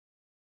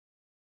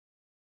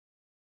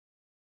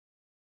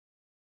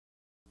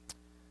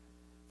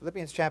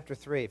Philippians chapter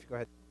 3, if you go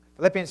ahead.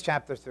 Philippians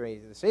chapter 3.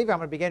 This evening I'm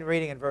going to begin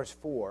reading in verse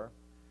 4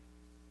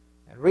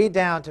 and read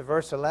down to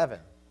verse 11.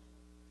 Have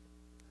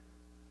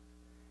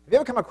you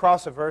ever come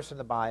across a verse in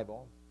the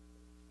Bible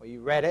where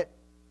you read it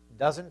a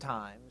dozen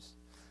times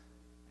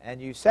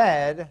and you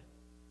said,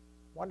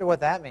 wonder what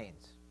that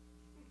means?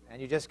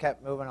 And you just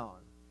kept moving on.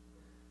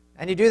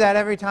 And you do that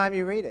every time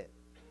you read it.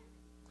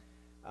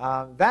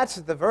 That's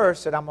the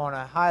verse that I'm going to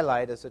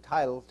highlight as the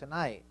title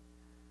tonight.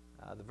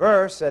 The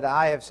verse that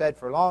I have said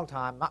for a long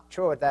time, not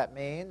sure what that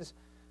means,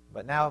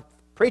 but now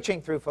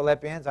preaching through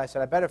Philippians, I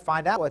said I better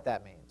find out what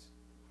that means.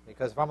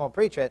 Because if I'm going to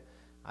preach it,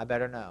 I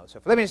better know.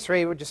 So Philippians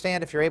 3, would you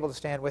stand if you're able to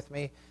stand with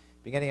me,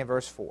 beginning in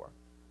verse 4.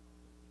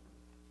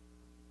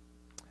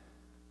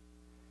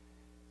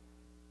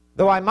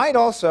 Though I might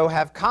also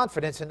have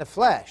confidence in the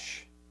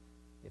flesh,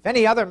 if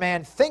any other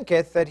man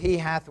thinketh that he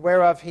hath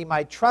whereof he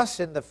might trust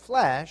in the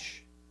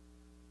flesh,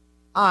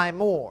 I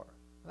more.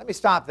 Let me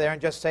stop there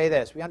and just say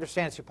this. We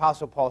understand it's the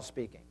Apostle Paul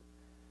speaking.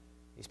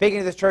 He's speaking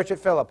to this church at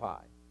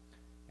Philippi.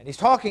 And he's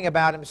talking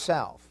about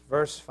himself.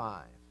 Verse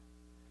 5.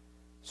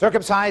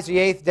 Circumcised the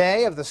 8th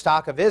day of the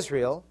stock of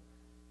Israel,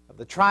 of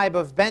the tribe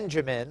of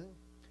Benjamin,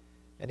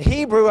 and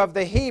Hebrew of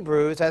the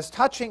Hebrews, as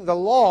touching the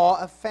law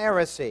of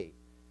Pharisee,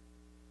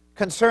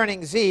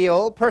 concerning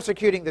zeal,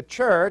 persecuting the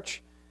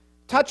church,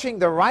 touching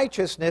the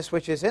righteousness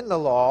which is in the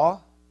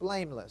law,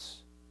 blameless.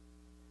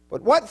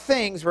 But what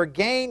things were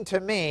gained to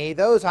me,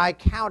 those I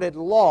counted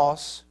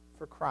loss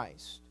for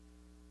Christ.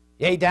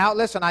 Yea,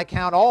 doubtless, and I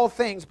count all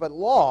things but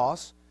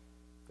loss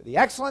for the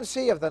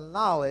excellency of the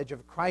knowledge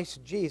of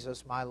Christ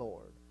Jesus my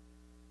Lord,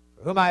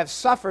 for whom I have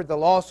suffered the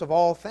loss of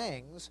all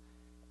things,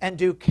 and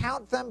do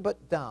count them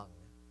but dung,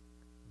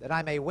 that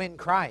I may win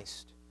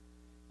Christ,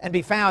 and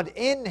be found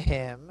in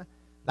him,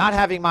 not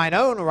having mine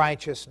own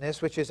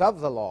righteousness, which is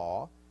of the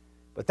law,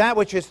 but that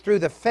which is through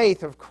the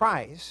faith of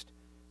Christ,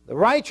 the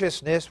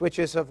righteousness which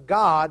is of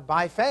God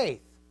by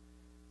faith,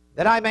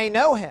 that I may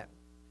know him,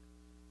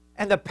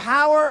 and the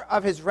power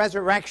of his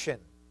resurrection,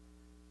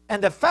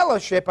 and the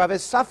fellowship of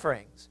his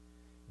sufferings,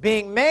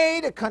 being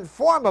made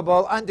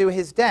conformable unto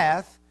his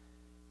death,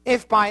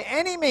 if by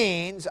any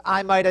means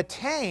I might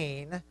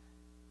attain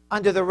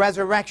unto the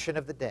resurrection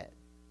of the dead.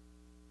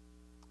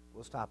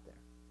 We'll stop there.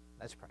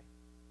 Let's pray.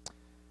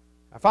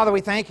 Our Father, we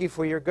thank you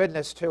for your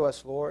goodness to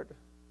us, Lord.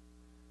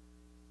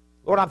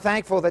 Lord, I'm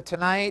thankful that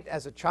tonight,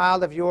 as a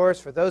child of yours,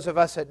 for those of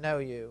us that know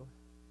you,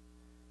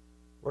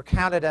 we're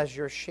counted as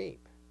your sheep.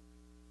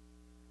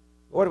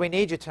 Lord, we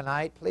need you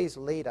tonight. Please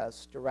lead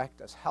us, direct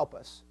us, help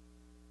us.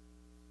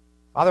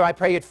 Father, I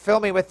pray you'd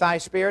fill me with thy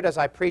Spirit as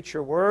I preach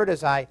your word,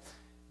 as I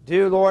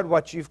do, Lord,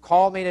 what you've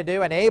called me to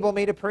do, enable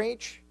me to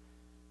preach.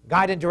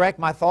 Guide and direct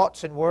my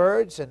thoughts and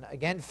words, and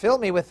again, fill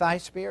me with thy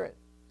Spirit.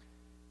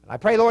 And I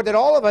pray, Lord, that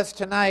all of us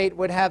tonight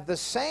would have the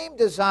same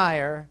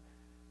desire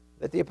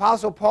that the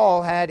Apostle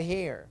Paul had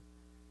here,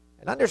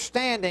 and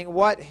understanding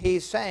what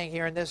he's saying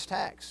here in this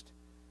text.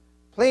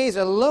 Please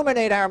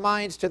illuminate our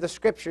minds to the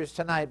Scriptures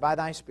tonight by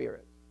thy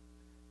Spirit.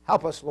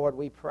 Help us, Lord,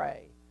 we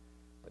pray.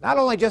 But not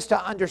only just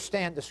to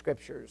understand the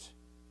Scriptures,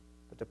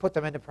 but to put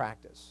them into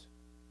practice.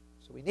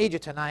 So we need you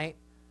tonight.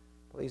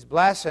 Please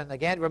bless and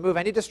again remove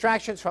any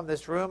distractions from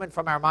this room and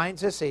from our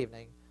minds this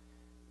evening.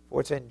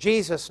 For it's in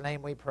Jesus'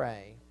 name we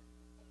pray.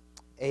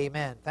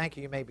 Amen. Thank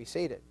you. You may be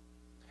seated.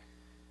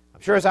 I'm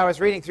sure as I was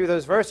reading through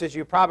those verses,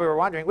 you probably were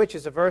wondering which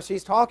is the verse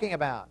he's talking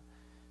about.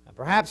 And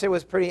perhaps it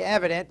was pretty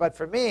evident, but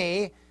for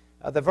me,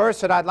 the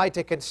verse that I'd like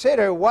to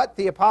consider what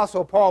the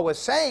Apostle Paul was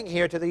saying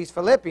here to these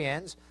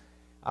Philippians,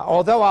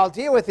 although I'll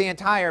deal with the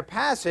entire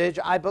passage,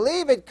 I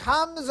believe it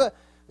comes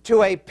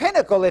to a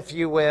pinnacle, if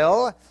you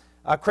will,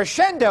 a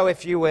crescendo,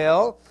 if you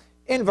will,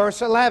 in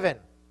verse 11.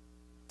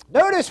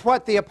 Notice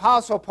what the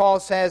Apostle Paul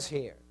says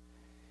here.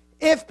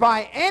 If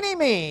by any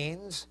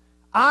means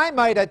I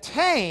might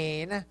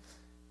attain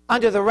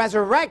unto the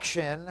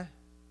resurrection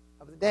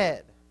of the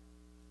dead.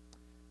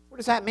 What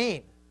does that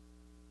mean?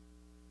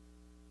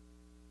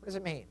 What does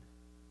it mean?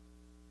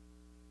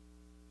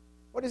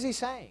 What is he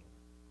saying?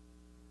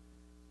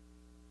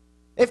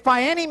 If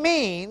by any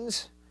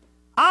means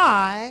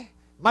I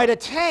might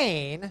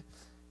attain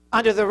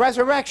unto the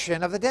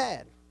resurrection of the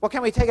dead. Well,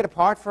 can we take it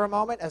apart for a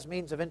moment as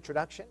means of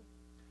introduction?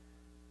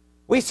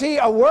 We see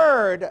a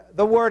word,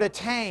 the word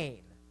attain.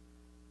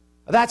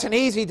 That's an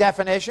easy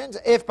definition.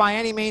 If by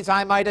any means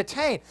I might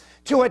attain.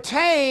 To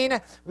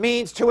attain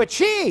means to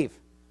achieve.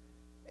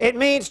 It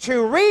means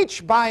to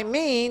reach by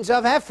means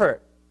of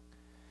effort.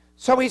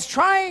 So he's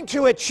trying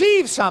to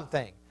achieve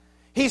something.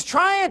 He's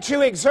trying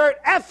to exert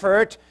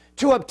effort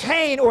to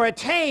obtain or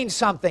attain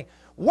something.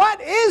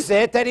 What is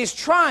it that he's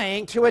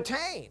trying to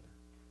attain?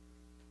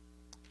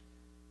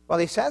 Well,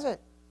 he says it.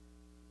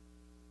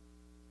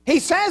 He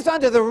says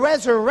unto the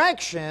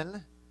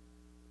resurrection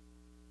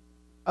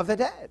of the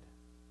dead.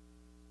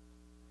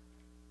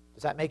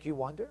 Does that make you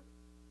wonder?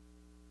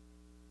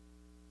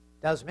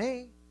 Does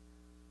me.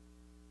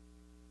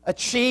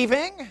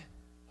 Achieving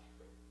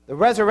the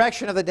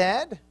resurrection of the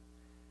dead.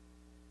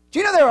 Do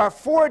you know there are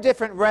 4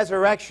 different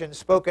resurrections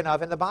spoken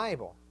of in the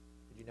Bible?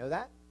 Did you know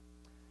that?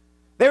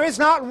 There is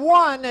not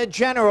one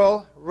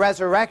general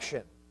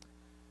resurrection.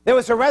 There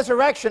was a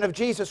resurrection of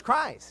Jesus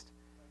Christ.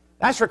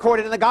 That's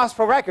recorded in the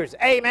gospel records.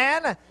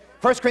 Amen?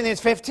 1 Corinthians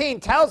 15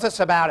 tells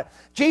us about it.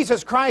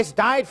 Jesus Christ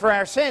died for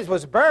our sins,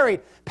 was buried,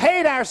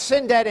 paid our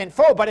sin debt in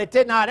full, but it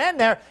did not end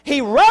there.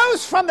 He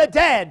rose from the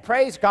dead.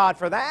 Praise God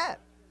for that.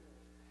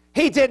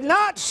 He did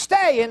not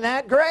stay in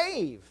that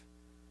grave.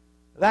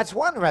 That's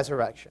one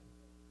resurrection.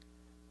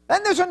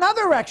 Then there's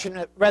another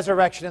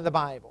resurrection in the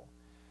Bible.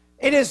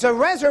 It is the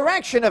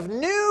resurrection of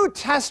New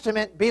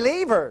Testament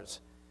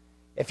believers.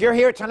 If you're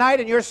here tonight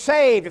and you're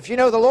saved, if you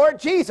know the Lord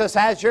Jesus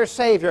as your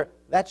Savior,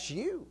 that's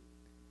you.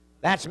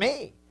 That's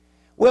me.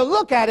 We'll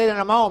look at it in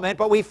a moment,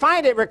 but we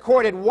find it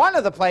recorded one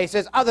of the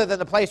places, other than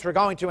the place we're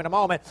going to in a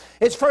moment.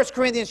 It's 1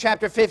 Corinthians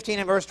chapter 15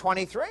 and verse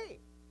 23.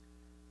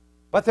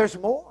 But there's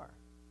more.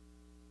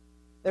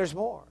 There's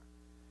more.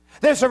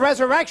 There's a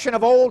resurrection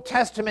of Old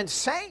Testament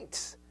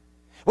saints.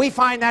 We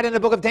find that in the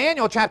book of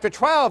Daniel, chapter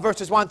 12,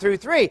 verses 1 through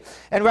 3,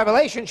 and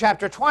Revelation,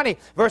 chapter 20,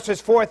 verses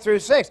 4 through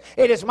 6.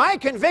 It is my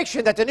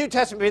conviction that the New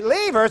Testament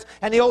believers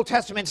and the Old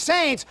Testament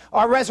saints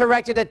are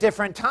resurrected at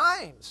different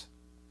times.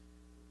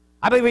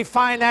 I believe we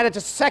find that at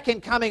the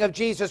second coming of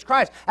Jesus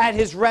Christ, at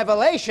His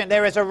revelation.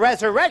 There is a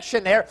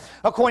resurrection there,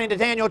 according to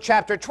Daniel,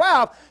 chapter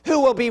 12. Who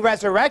will be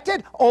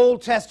resurrected?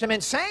 Old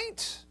Testament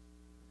saints.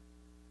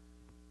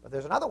 But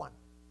there's another one.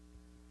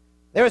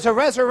 There is a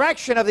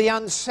resurrection of the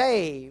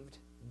unsaved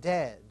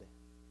dead.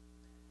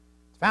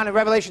 It's found in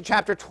Revelation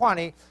chapter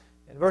 20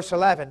 and verse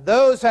 11.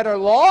 Those that are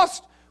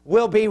lost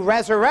will be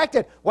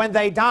resurrected. When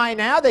they die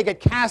now, they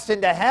get cast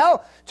into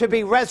hell to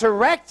be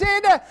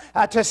resurrected,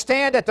 to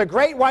stand at the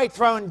great white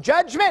throne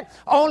judgment,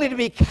 only to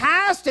be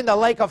cast in the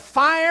lake of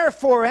fire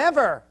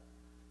forever.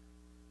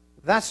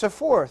 That's the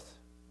fourth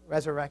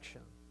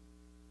resurrection.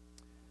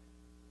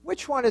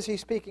 Which one is he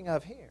speaking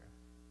of here?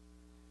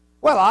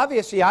 Well,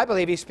 obviously, I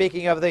believe he's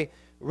speaking of the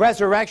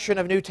resurrection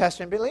of New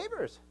Testament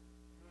believers.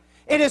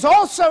 It is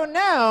also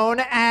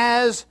known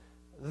as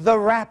the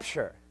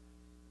rapture.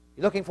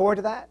 You looking forward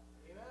to that?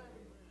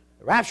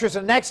 The rapture is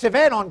the next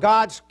event on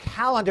God's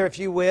calendar, if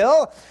you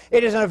will.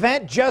 It is an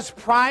event just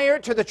prior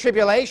to the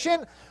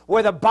tribulation,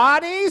 where the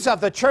bodies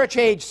of the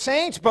church-age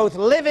saints, both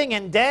living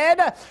and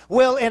dead,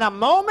 will in a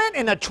moment,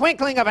 in the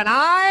twinkling of an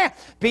eye,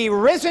 be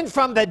risen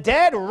from the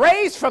dead,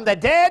 raised from the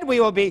dead. We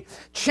will be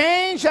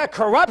changed.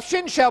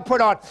 Corruption shall put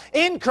on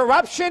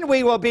incorruption.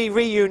 We will be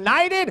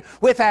reunited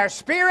with our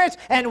spirits,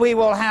 and we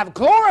will have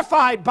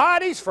glorified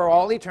bodies for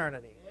all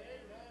eternity.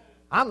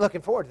 I'm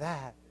looking forward to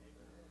that.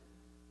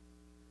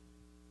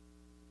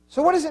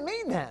 So what does it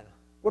mean then?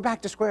 We're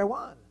back to square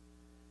one.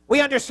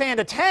 We understand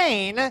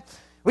attain.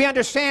 We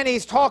understand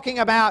he's talking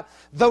about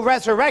the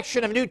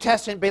resurrection of New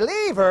Testament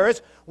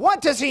believers.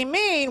 What does he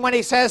mean when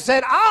he says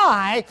that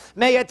I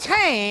may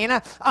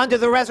attain unto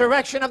the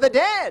resurrection of the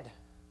dead?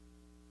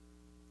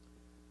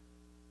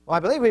 Well, I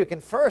believe we can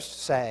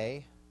first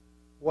say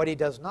what he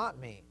does not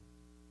mean.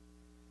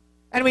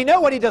 And we know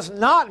what he does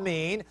not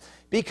mean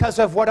because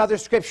of what other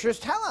scriptures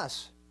tell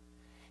us.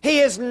 He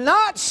is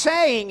not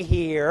saying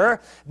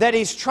here that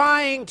he's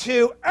trying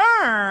to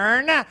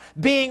earn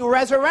being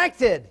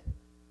resurrected.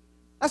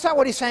 That's not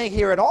what he's saying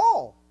here at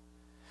all.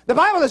 The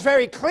Bible is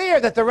very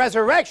clear that the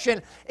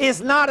resurrection is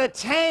not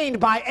attained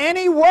by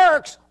any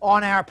works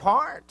on our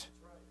part.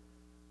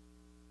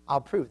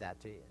 I'll prove that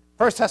to you.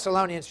 1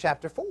 Thessalonians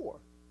chapter 4.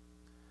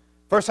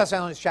 1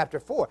 Thessalonians chapter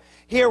 4.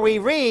 Here we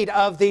read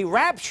of the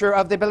rapture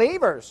of the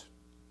believers.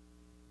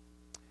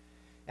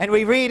 And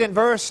we read in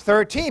verse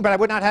 13, but I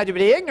would not have you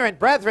be ignorant,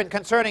 brethren,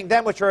 concerning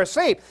them which are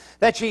asleep,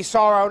 that ye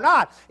sorrow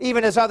not,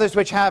 even as others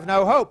which have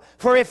no hope.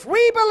 For if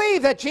we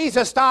believe that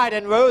Jesus died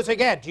and rose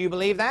again, do you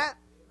believe that?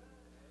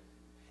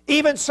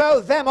 Even so,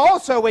 them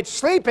also which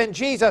sleep in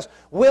Jesus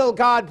will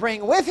God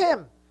bring with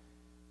him.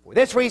 For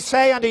this we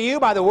say unto you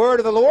by the word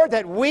of the Lord,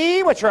 that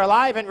we which are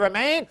alive and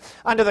remain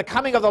unto the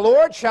coming of the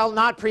Lord shall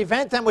not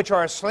prevent them which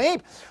are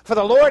asleep. For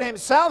the Lord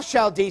himself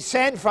shall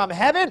descend from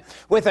heaven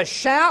with a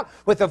shout,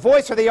 with the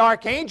voice of the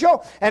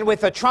archangel, and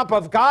with the trump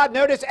of God.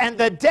 Notice, and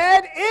the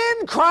dead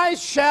in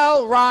Christ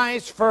shall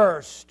rise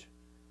first.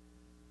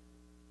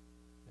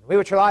 And we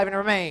which are alive and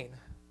remain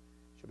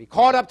shall be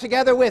caught up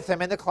together with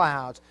them in the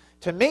clouds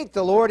to meet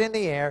the Lord in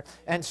the air,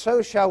 and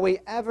so shall we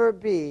ever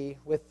be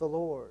with the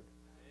Lord.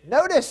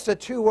 Notice the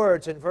two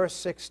words in verse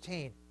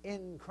 16,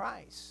 in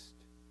Christ.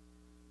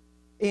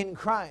 In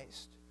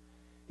Christ.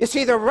 You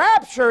see, the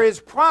rapture is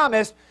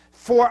promised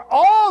for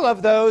all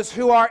of those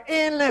who are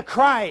in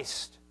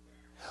Christ.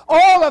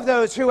 All of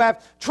those who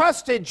have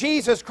trusted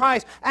Jesus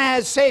Christ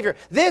as Savior.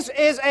 This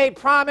is a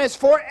promise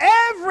for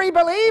every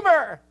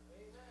believer.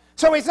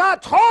 So he's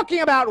not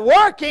talking about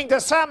working to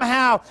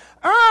somehow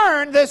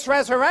earn this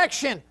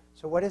resurrection.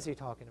 So what is he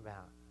talking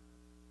about?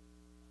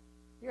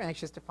 You're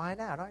anxious to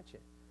find out, aren't you?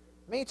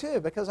 Me too,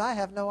 because I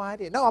have no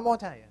idea. No, I'm going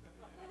to tell you.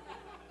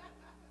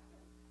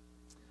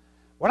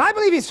 What I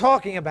believe he's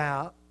talking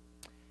about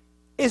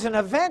is an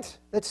event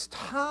that's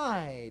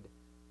tied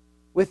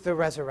with the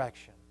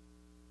resurrection.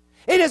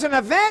 It is an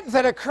event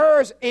that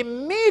occurs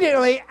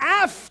immediately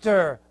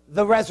after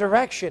the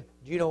resurrection.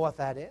 Do you know what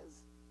that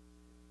is?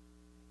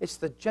 It's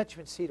the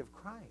judgment seat of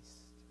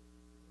Christ.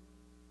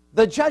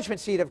 The judgment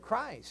seat of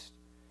Christ.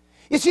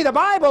 You see, the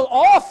Bible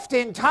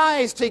often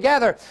ties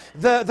together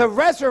the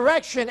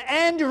resurrection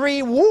and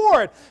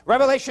reward.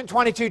 Revelation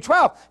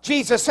 22:12,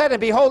 Jesus said,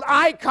 "And behold,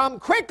 I come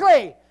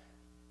quickly,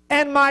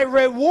 and my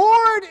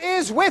reward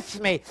is with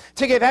me,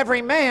 to give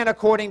every man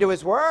according to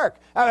his work,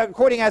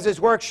 according as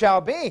his work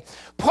shall be."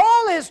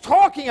 Paul is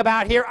talking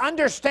about here,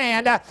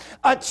 understand,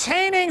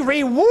 attaining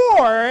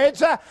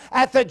rewards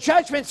at the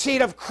judgment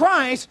seat of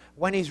Christ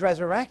when he's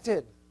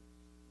resurrected.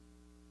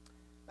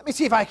 Let me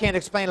see if I can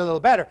explain a little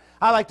better.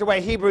 I like the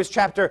way Hebrews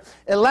chapter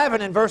 11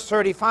 and verse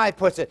 35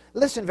 puts it.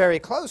 Listen very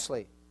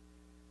closely.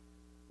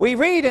 We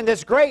read in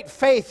this great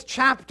faith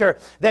chapter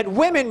that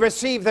women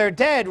received their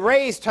dead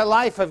raised to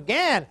life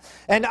again,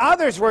 and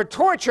others were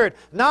tortured,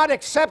 not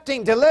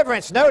accepting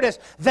deliverance. Notice,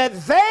 that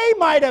they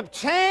might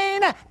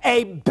obtain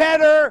a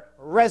better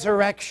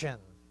resurrection.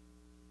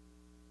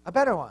 A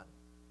better one.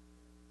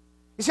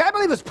 You see, I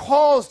believe it's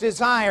Paul's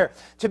desire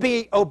to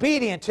be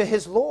obedient to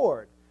his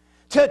Lord.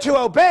 To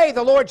obey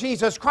the Lord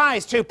Jesus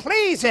Christ, to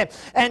please Him,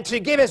 and to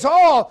give His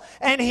all.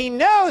 And he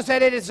knows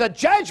that it is a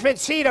judgment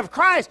seat of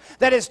Christ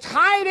that is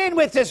tied in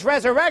with this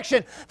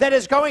resurrection that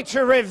is going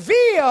to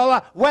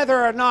reveal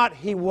whether or not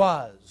he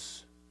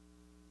was.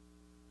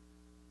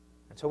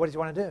 And so what does he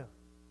want to do?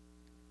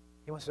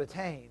 He wants to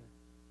attain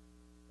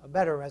a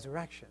better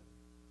resurrection.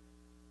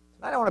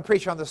 Tonight I want to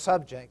preach on the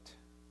subject,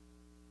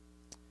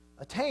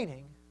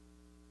 attaining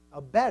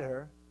a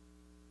better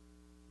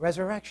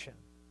resurrection.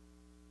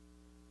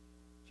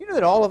 Do you know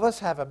that all of us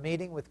have a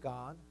meeting with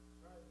God?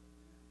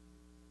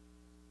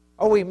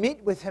 Oh, we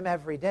meet with Him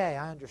every day.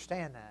 I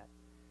understand that.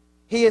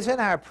 He is in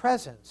our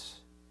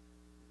presence.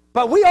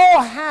 But we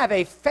all have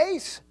a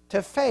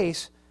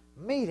face-to-face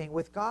meeting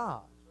with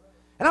God.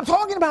 And I'm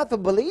talking about the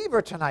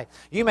believer tonight.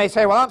 You may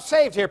say, "Well, I'm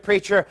saved here,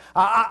 preacher.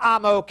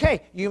 I'm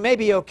okay." You may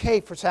be okay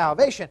for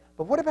salvation.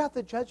 But what about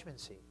the judgment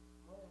seat?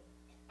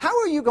 How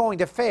are you going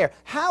to fare?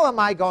 How am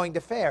I going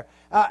to fare?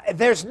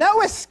 There's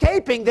no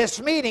escaping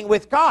this meeting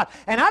with God.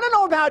 And I don't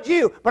know about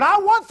you, but I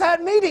want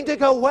that meeting to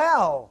go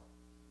well.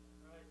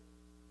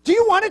 Do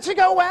you want it to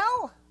go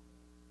well?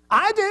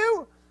 I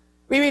do.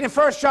 We read in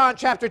 1 John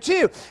chapter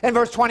 2 and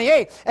verse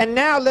 28, "And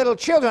now, little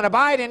children,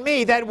 abide in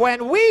me, that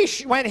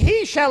when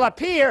He shall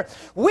appear,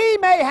 we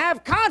may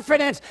have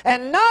confidence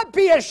and not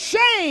be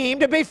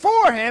ashamed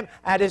before Him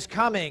at His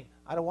coming."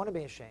 I don't want to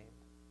be ashamed.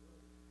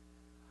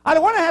 I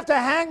don't want to have to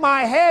hang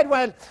my head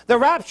when the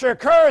rapture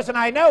occurs and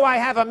I know I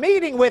have a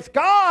meeting with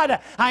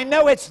God. I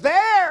know it's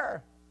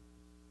there.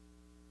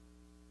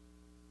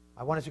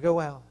 I want it to go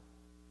well.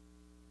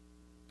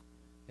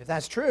 If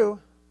that's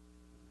true,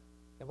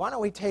 then why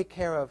don't we take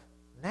care of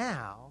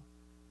now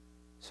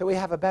so we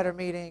have a better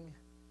meeting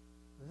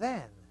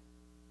then?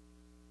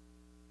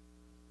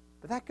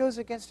 But that goes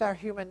against our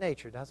human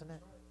nature, doesn't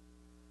it?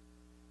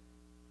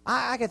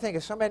 I can think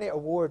of so many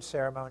award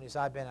ceremonies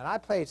I've been in. I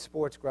played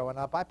sports growing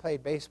up. I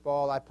played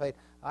baseball.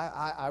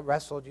 I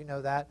wrestled, you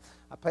know that.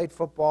 I played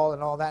football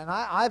and all that. And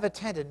I've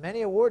attended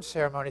many award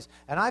ceremonies.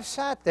 And I've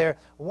sat there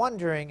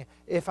wondering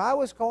if I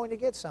was going to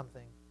get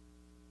something.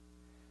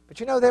 But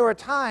you know, there were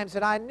times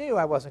that I knew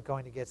I wasn't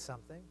going to get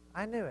something.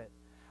 I knew it.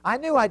 I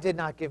knew I did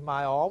not give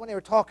my all when they were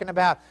talking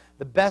about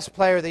the best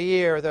player of the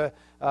year,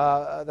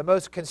 the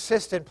most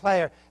consistent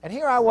player. And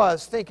here I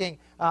was thinking,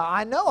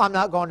 I know I'm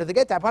not going to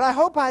get that, but I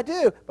hope I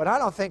do. But I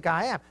don't think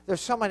I am. There's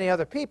so many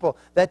other people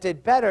that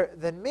did better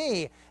than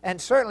me.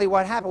 And certainly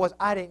what happened was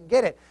I didn't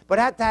get it. But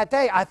at that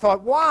day, I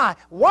thought, why?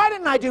 Why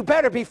didn't I do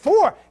better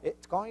before?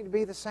 It's going to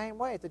be the same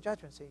way at the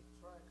judgment seat.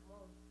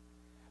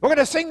 We're going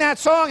to sing that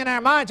song in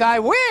our minds, "I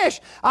wish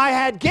I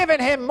had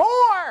given him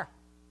more."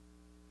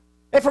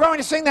 If we're going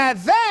to sing that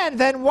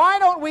then why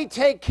don't we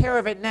take care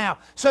of it now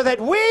so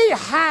that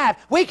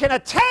we can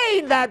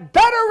attain that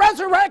better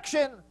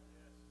resurrection?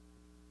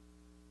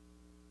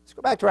 Let's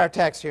go back to our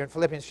text here in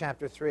Philippians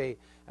chapter 3.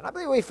 And I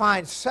believe we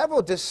find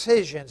several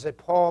decisions that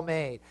Paul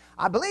made.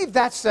 I believe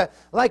that's,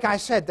 like I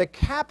said, the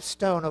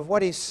capstone of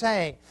what he's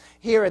saying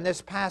here in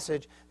this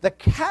passage. The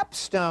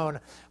capstone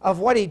of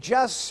what he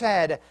just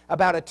said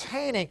about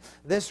attaining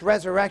this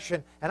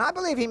resurrection. And I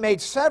believe he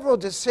made several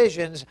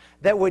decisions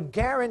that would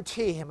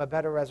guarantee him a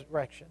better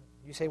resurrection.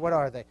 You say, what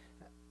are they?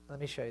 Let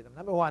me show you them.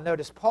 Number one,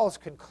 notice Paul's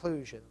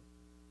conclusion.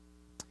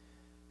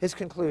 His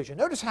conclusion.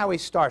 Notice how he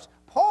starts.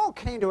 Paul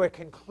came to a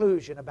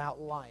conclusion about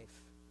life.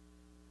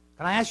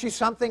 Can I ask you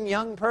something,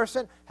 young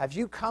person? Have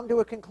you come to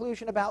a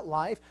conclusion about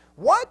life?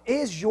 What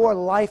is your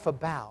life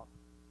about?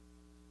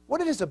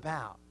 What it is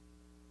about?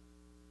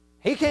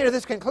 He came to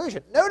this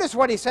conclusion. Notice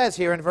what he says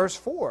here in verse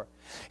 4.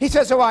 He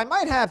says, "So I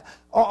might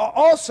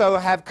also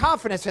have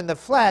confidence in the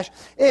flesh,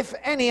 if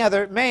any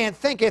other man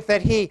thinketh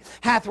that he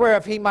hath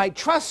whereof he might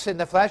trust in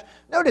the flesh."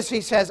 Notice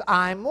he says,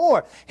 "I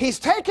more." He's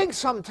taking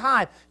some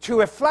time to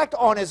reflect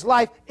on his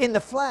life in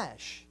the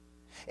flesh.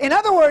 In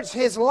other words,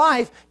 his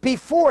life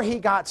before he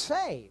got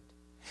saved.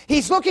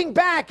 He's looking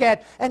back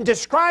at and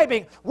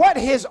describing what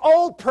his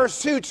old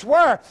pursuits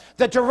were,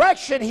 the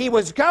direction he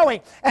was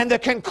going, and the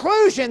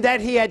conclusion that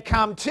he had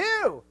come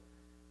to.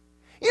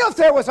 You know, if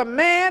there was a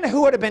man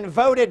who would have been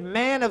voted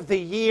Man of the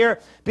Year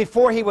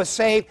before he was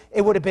saved,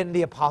 it would have been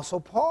the Apostle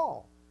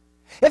Paul.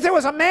 If there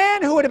was a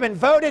man who would have been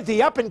voted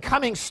the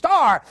up-and-coming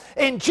star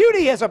in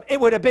Judaism, it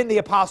would have been the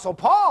Apostle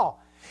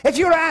Paul. If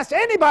you were to ask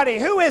anybody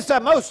who is the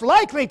most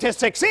likely to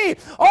succeed,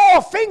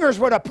 all fingers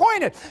would have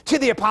pointed to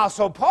the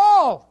Apostle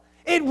Paul.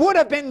 It would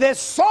have been this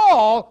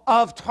Saul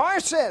of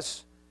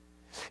Tarsus.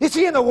 You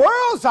see, in the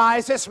world's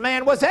eyes, this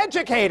man was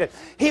educated.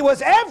 He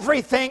was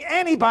everything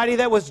anybody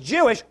that was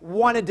Jewish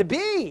wanted to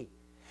be.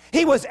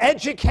 He was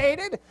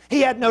educated.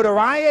 He had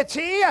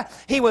notoriety.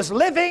 He was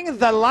living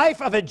the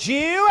life of a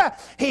Jew.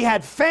 He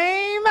had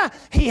fame.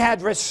 He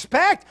had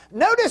respect.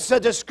 Notice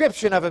the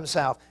description of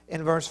himself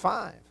in verse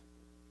 5.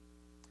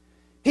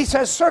 He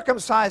says,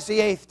 circumcised the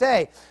 8th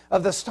day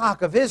of the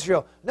stock of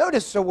Israel.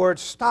 Notice the word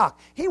stock.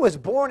 He was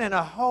born in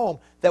a home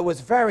that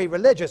was very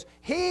religious.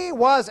 He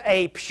was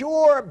a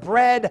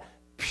purebred,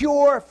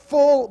 pure,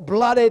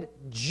 full-blooded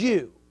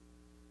Jew.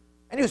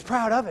 And he was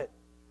proud of it.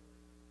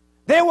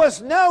 There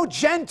was no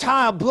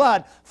Gentile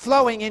blood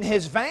flowing in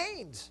his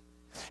veins.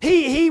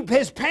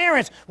 His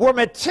parents were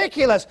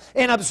meticulous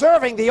in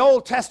observing the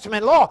Old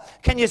Testament law.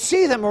 Can you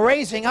see them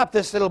raising up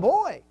this little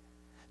boy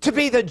to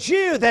be the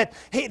Jew that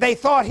they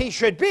thought he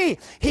should be?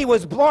 He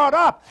was brought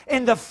up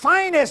in the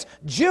finest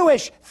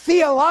Jewish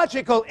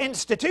theological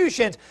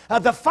institutions,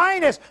 the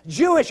finest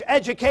Jewish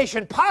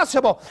education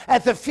possible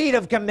at the feet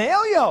of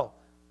Gamaliel.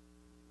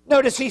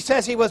 Notice he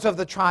says he was of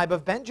the tribe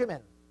of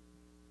Benjamin.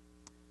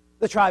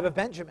 The tribe of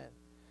Benjamin.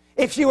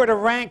 If you were to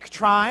rank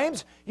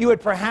tribes, you would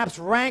perhaps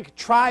rank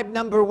tribe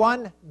number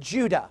 1,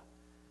 Judah.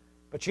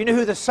 But you know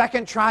who the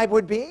second tribe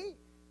would be?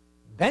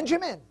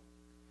 Benjamin.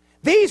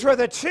 These were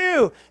the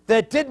two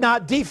that did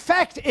not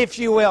defect, if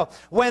you will,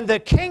 when the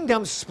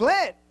kingdom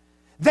split.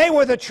 They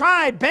were the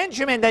tribe,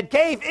 Benjamin, that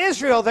gave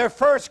Israel their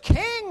first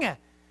king,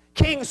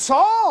 King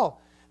Saul.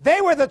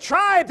 They were the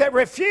tribe that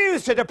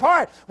refused to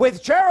depart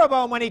with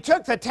Jeroboam when he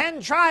took the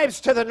 10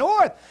 tribes to the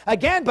north,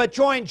 again, but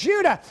joined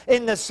Judah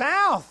in the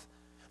south.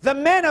 The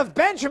men of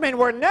Benjamin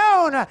were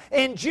known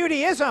in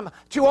Judaism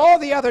to all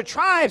the other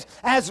tribes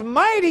as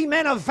mighty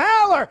men of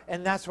valor,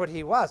 and that's what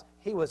he was.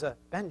 He was a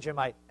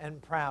Benjamite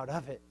and proud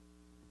of it.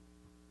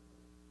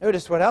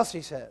 Notice what else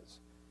he says.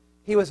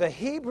 He was a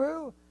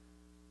Hebrew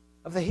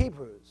of the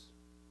Hebrews.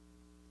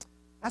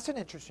 That's an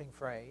interesting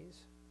phrase.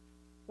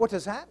 What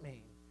does that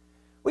mean?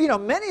 Well, you know,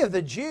 many of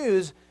the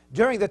Jews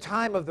during the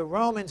time of the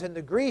Romans and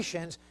the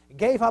Grecians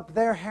gave up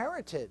their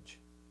heritage.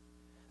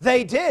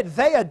 They did.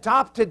 They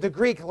adopted the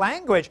Greek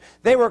language.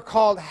 They were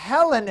called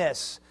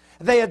Hellenists.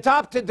 They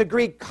adopted the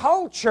Greek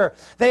culture.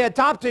 They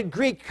adopted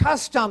Greek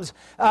customs.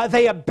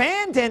 They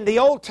abandoned the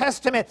Old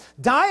Testament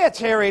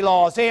dietary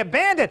laws. They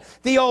abandoned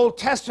the Old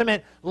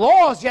Testament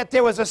laws, yet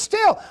there was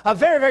still a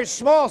very, very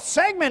small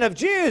segment of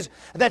Jews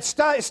that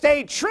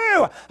stayed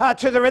true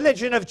to the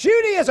religion of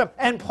Judaism,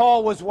 and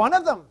Paul was one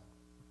of them.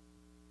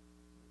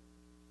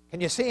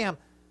 Can you see him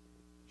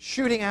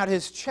shooting out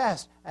his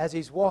chest as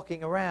he's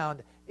walking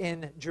around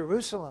in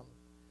Jerusalem?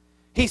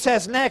 He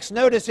says next,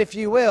 notice if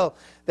you will,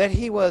 that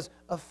he was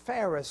a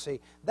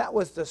Pharisee. That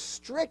was the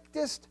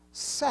strictest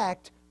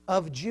sect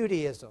of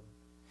Judaism.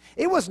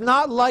 It was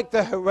not like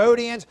the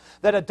Herodians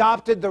that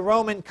adopted the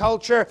Roman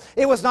culture.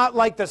 It was not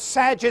like the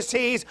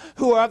Sadducees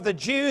who are of the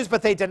Jews,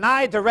 but they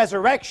denied the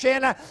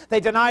resurrection. They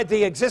denied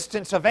the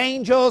existence of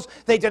angels.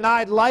 They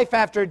denied life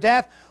after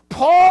death.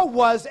 Paul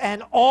was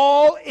an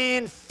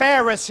all-in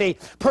Pharisee,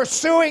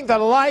 pursuing the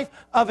life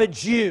of a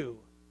Jew.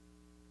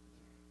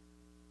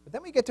 But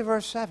then we get to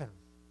verse 7.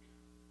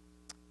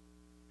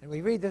 And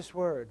we read this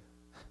word,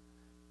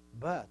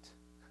 but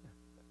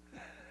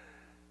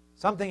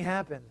something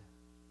happened.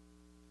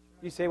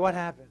 You say, what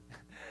happened?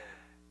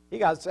 He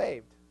got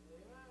saved.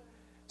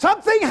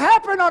 Something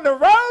happened on the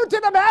road to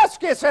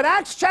Damascus in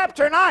Acts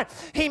chapter 9.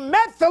 He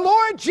met the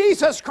Lord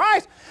Jesus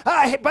Christ.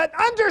 But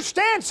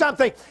understand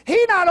something.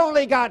 He not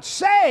only got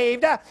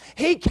saved,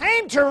 he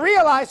came to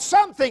realize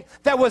something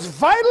that was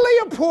vitally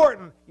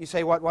important. You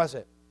say, what was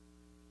it?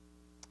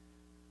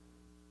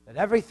 That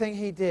everything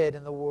he did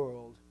in the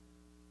world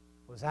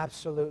was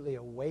absolutely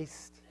a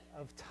waste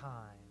of time.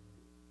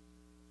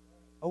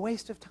 A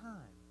waste of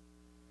time.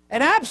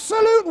 An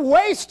absolute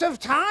waste of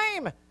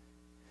time.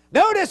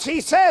 Notice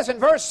he says in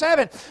verse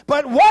 7,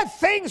 but what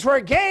things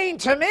were gained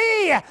to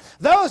me,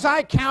 those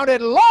I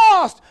counted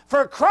lost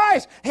for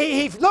Christ.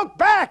 He looked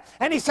back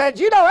and he said,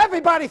 you know,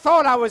 everybody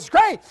thought I was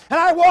great, and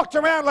I walked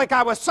around like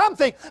I was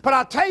something, but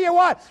I'll tell you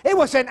what, it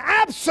was an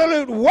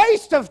absolute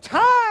waste of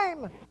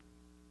time.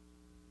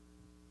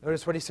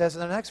 Notice what he says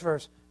in the next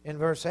verse, in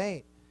verse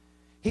 8.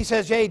 He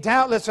says, yea,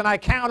 doubtless, and I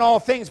count all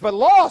things but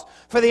loss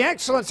for the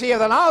excellency of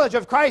the knowledge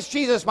of Christ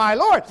Jesus my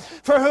Lord,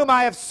 for whom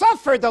I have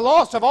suffered the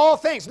loss of all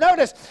things.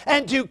 Notice,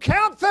 and do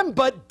count them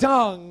but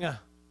dung.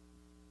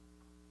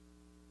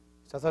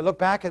 So as I look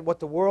back at what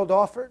the world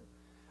offered,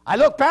 I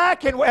look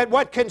back at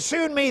what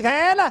consumed me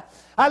then,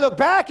 I look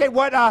back at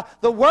what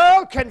the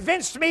world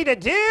convinced me to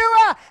do,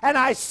 and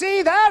I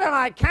see that and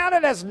I count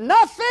it as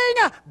nothing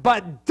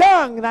but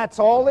dung. That's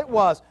all it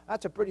was.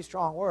 That's a pretty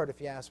strong word if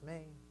you ask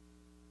me.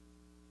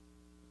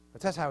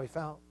 But that's how he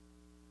felt.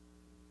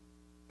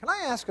 Can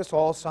I ask us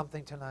all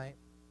something tonight?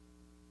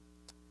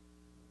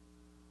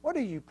 What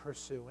are you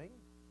pursuing?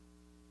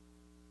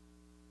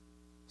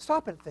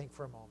 Stop and think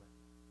for a moment.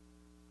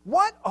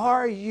 What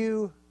are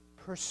you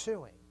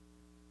pursuing?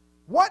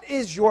 What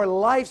is your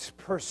life's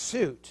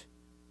pursuit?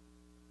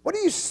 What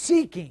are you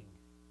seeking?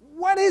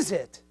 What is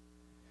it?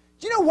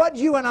 Do you know what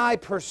you and I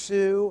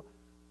pursue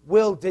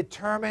will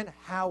determine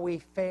how we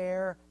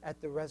fare at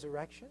the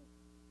resurrection?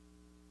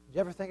 Did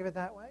you ever think of it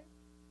that way?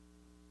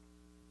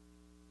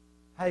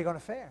 How are you going to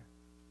fare?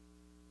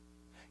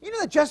 You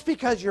know that just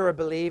because you're a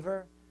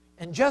believer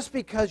and just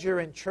because you're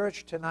in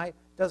church tonight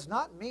does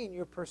not mean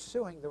you're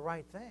pursuing the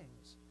right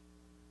things.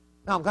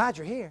 Now, I'm glad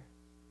you're here,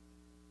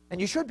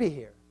 and you should be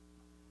here.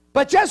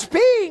 But just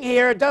being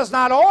here does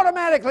not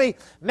automatically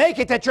make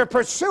it that you're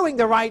pursuing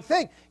the right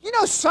thing. You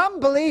know, some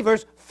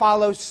believers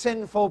follow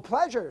sinful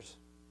pleasures.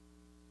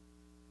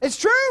 It's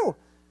true.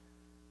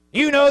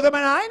 You know them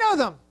and I know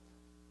them.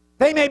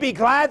 They may be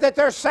glad that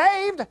they're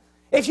saved.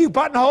 If you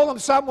buttonhole them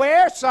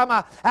somewhere,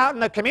 out in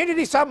the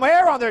community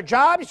somewhere, on their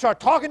job, you start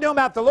talking to them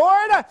about the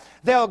Lord,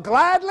 they'll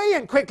gladly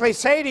and quickly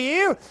say to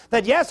you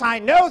that, yes, I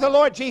know the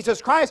Lord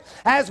Jesus Christ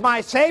as my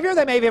Savior.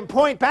 They may even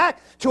point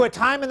back to a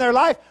time in their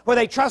life where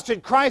they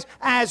trusted Christ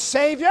as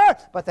Savior,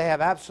 but they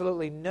have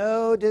absolutely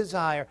no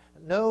desire,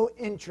 no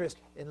interest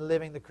in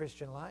living the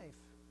Christian life.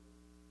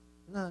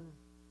 None.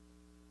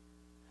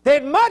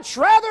 They'd much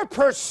rather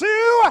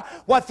pursue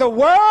what the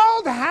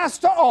world has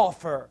to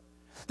offer.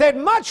 They'd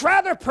much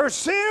rather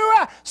pursue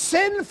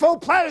sinful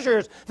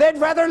pleasures. They'd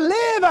rather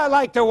live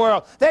like the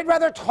world. They'd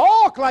rather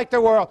talk like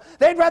the world.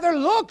 They'd rather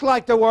look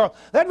like the world.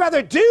 They'd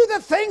rather do the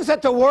things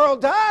that the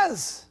world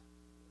does.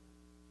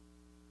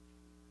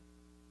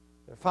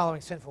 They're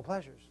following sinful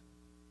pleasures.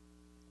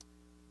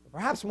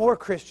 Perhaps more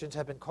Christians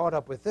have been caught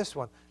up with this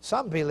one.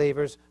 Some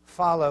believers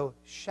follow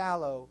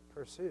shallow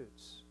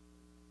pursuits.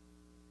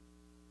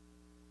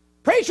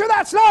 Preacher,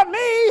 that's not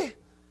me.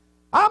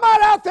 I'm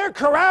not out there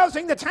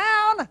carousing the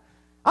town.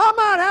 I'm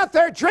not out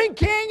there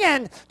drinking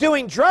and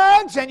doing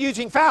drugs and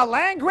using foul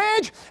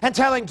language and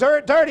telling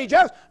dirty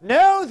jokes.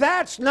 No,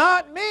 that's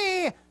not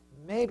me.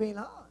 Maybe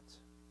not.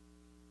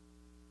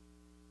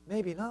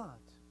 Maybe not.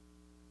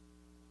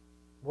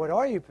 What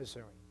are you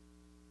pursuing?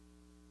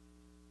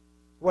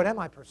 What am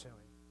I pursuing?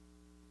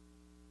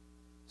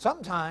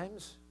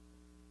 Sometimes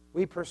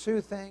we pursue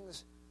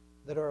things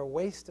that are a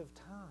waste of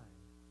time.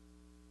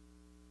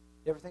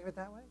 You ever think of it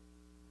that way?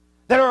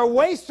 That are a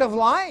waste of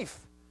life.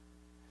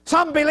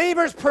 Some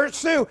believers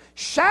pursue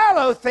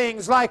shallow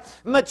things like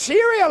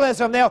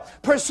materialism. They'll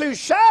pursue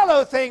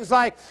shallow things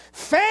like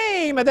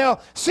fame, and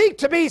they'll seek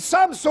to be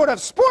some sort of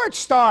sports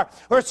star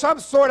or some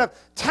sort of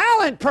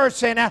talent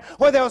person,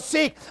 or they'll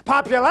seek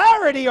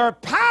popularity or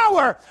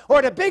power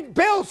or to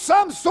build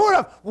some sort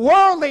of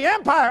worldly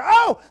empire.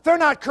 Oh, they're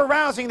not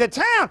carousing the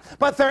town,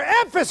 but their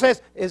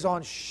emphasis is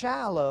on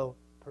shallow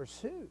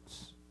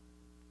pursuits.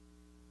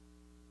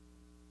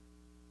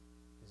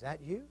 Is that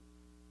you?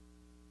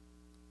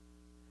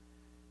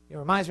 It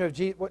reminds me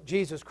of what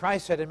Jesus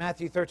Christ said in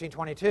Matthew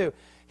 13:22.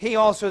 He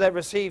also that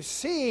receives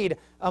seed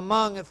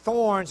among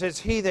thorns is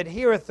he that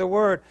heareth the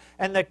word,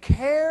 and the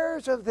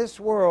cares of this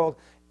world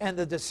and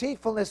the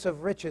deceitfulness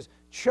of riches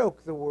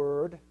choke the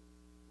word,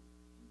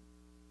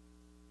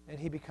 and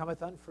he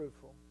becometh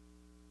unfruitful.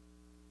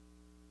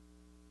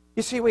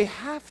 You see, we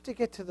have to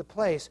get to the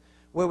place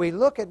where we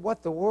look at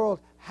what the world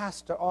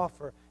has to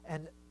offer,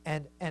 and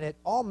it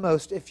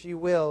almost, if you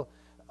will,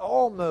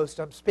 almost,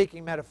 I'm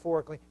speaking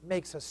metaphorically,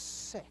 makes us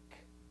sick.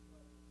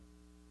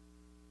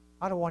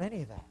 I don't want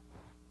any of that.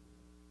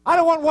 I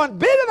don't want one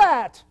bit of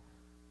that.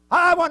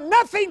 I want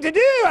nothing to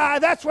do.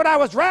 That's what I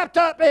was wrapped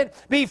up in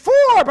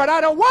before, but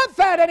I don't want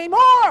that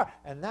anymore.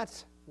 And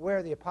that's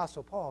where the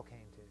Apostle Paul came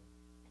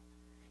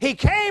to. He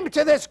came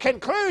to this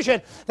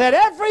conclusion that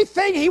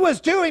everything he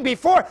was doing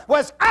before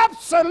was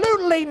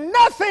absolutely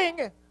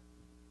nothing.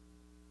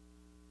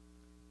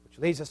 Which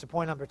leads us to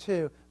point number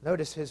 2.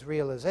 Notice his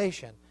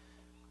realization.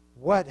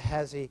 What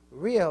has he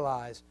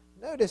realized?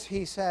 Notice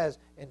he says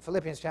in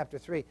Philippians chapter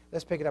 3,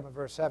 let's pick it up in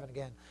verse 7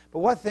 again. But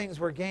what things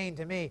were gained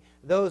to me,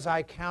 those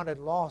I counted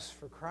loss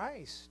for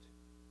Christ.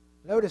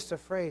 Notice the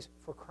phrase,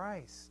 for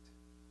Christ.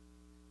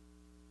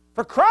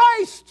 For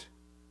Christ!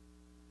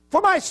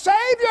 For my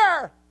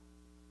Savior!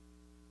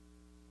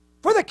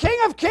 For the King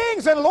of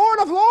Kings and Lord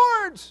of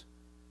Lords!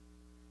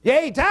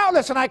 Yea,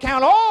 doubtless, and I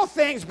count all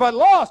things but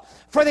loss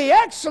for the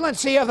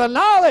excellency of the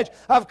knowledge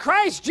of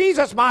Christ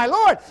Jesus my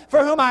Lord,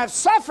 for whom I have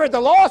suffered the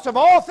loss of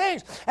all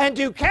things, and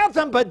do count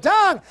them but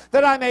dung,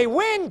 that I may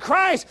win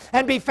Christ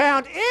and be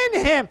found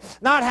in him,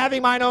 not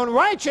having mine own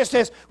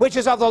righteousness, which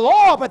is of the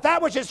law, but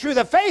that which is through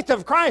the faith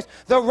of Christ,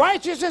 the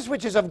righteousness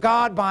which is of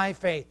God by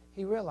faith.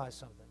 He realized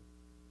something.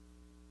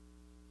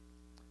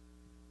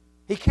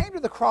 He came to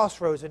the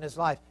crossroads in his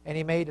life, and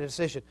he made a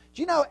decision.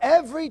 Do you know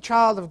every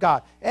child of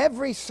God,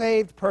 every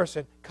saved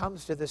person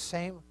comes to the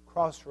same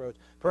crossroads,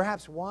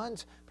 perhaps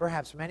once,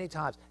 perhaps many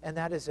times, and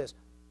that is this: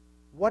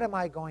 what am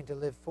I going to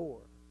live for?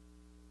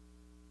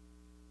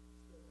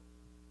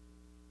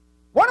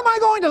 What am I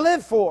going to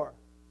live for?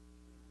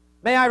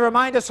 May I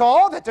remind us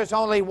all that there's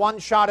only one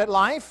shot at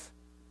life?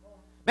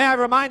 May I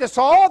remind us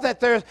all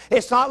that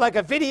it's not like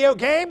a video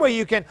game where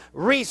you can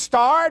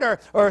restart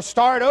or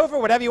start over,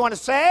 whatever you want to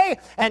say,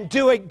 and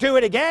do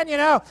it again, you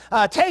know.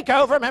 Take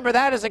over. Remember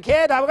that as a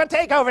kid? We're going to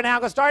take over now.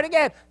 I'm going to start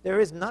again.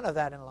 There is none of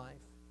that in life.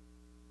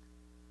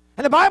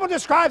 And the Bible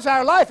describes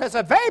our life as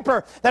a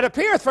vapor that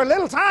appeareth for a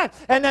little time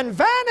and then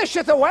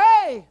vanisheth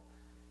away.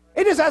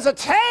 It is as a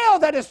tale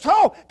that is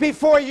told.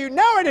 Before you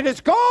know it, it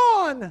is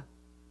gone.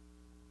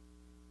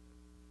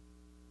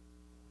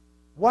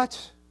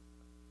 What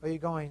are you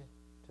going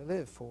to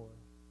live for?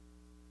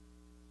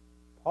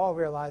 Paul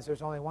realized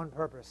there's only one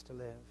purpose to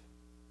live,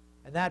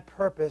 and that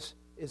purpose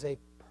is a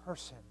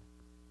person.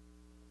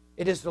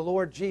 It is the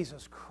Lord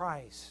Jesus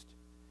Christ.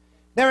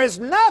 There is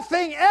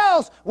nothing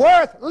else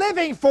worth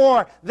living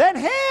for than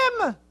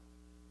Him.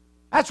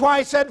 That's why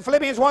he said in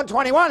Philippians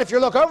 1:21, if you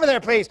look over there,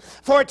 please,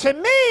 for to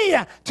me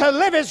to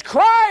live is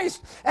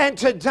Christ, and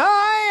to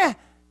die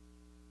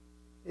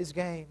is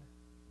gain.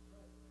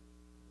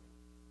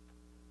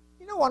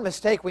 You know, one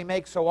mistake we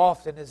make so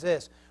often is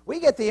this. We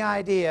get the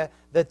idea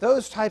that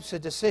those types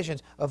of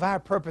decisions of our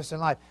purpose in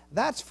life,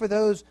 that's for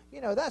those,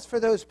 that's for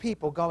those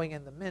people going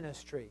in the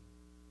ministry.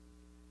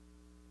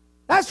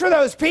 That's for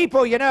those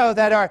people,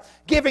 that are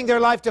giving their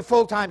life to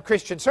full-time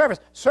Christian service.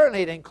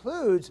 Certainly it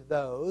includes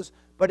those,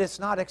 but it's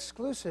not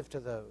exclusive to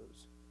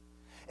those.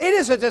 It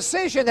is a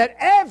decision that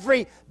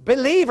every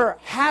believer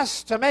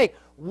has to make.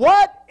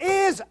 What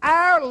is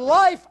our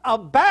life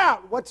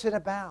about? What's it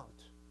about?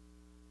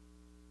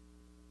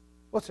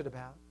 What's it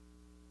about?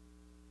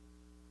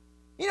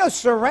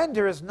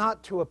 Surrender is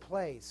not to a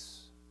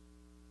place.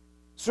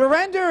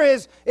 Surrender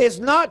is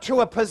not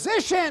to a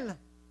position.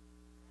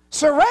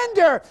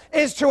 Surrender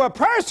is to a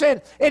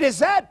person. It is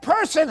that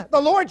person, the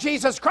Lord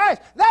Jesus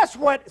Christ. That's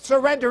what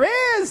surrender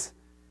is.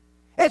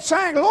 It's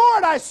saying,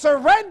 Lord, I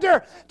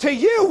surrender to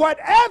you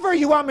whatever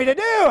you want me to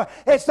do.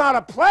 It's not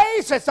a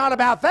place. It's not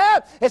about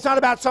that. It's not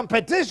about some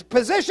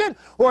position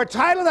or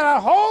title that I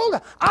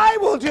hold. I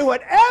will do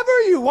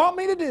whatever you want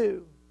me to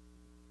do.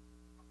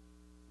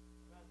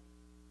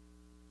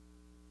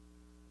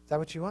 Is that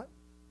what you want?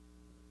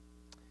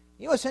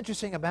 You know what's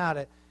interesting about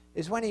it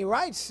is when he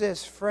writes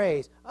this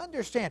phrase,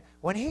 understand,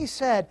 when he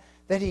said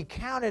that he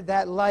counted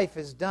that life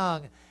as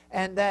dung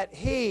and that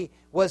he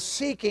was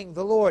seeking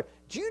the Lord,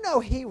 do you know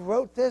he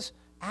wrote this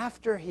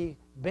after he'd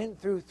been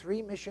through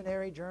 3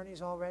 missionary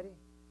journeys already?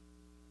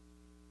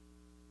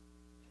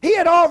 He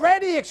had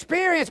already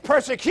experienced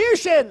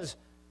persecutions.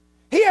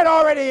 He had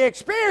already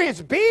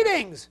experienced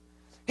beatings.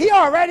 He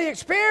already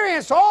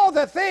experienced all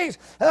the things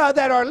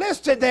that are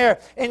listed there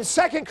in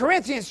 2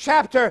 Corinthians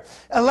chapter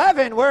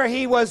 11, where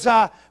he was,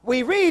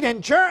 we read,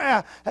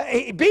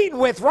 beaten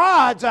with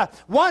rods.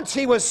 Once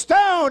he was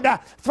stoned.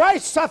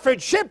 Thrice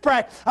suffered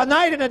shipwreck. A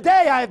night and a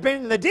day I have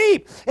been in the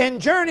deep. In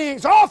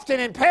journeyings often,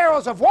 in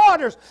perils of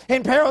waters,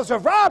 in perils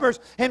of robbers,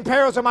 in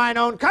perils of mine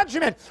own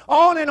countrymen.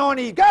 On and on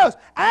he goes.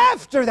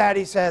 After that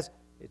he says,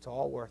 it's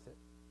all worth it.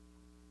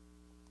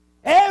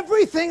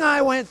 Everything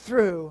I went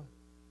through,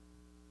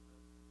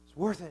 it's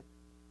worth it.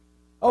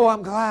 Oh,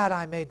 I'm glad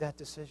I made that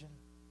decision.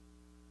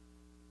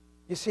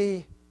 You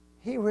see,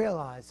 he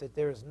realized that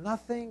there is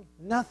nothing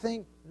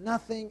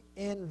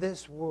in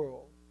this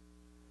world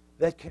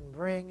that can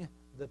bring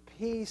the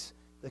peace,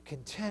 the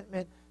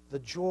contentment, the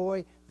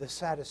joy, the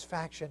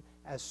satisfaction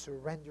as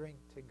surrendering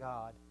to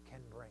God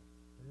can bring.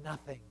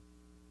 Nothing.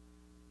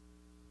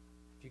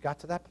 Have you got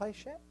to that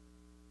place yet?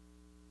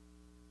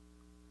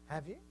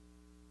 Have you?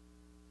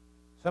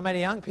 So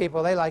many young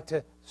people, they like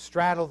to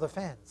straddle the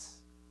fence.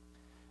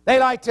 They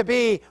like to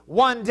be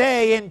one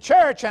day in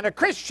church and a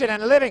Christian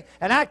and living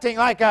and acting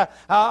like they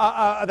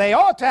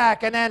ought to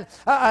act, and then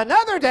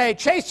another day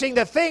chasing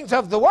the things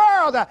of the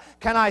world.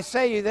 Can I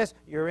say you this?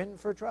 You're in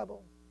for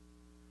trouble.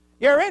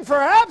 You're in for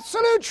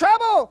absolute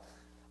trouble.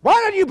 Why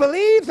don't you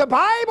believe the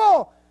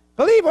Bible?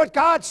 Believe what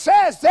God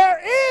says.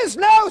 There is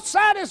no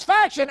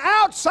satisfaction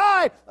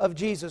outside of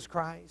Jesus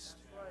Christ.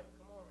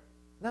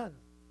 None.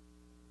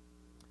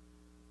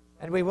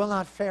 And we will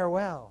not fare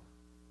well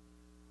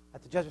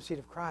at the judgment seat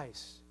of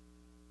Christ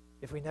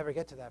if we never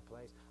get to that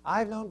place.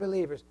 I've known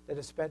believers that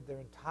have spent their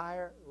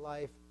entire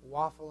life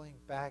waffling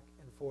back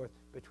and forth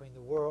between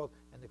the world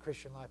and the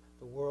Christian life,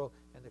 the world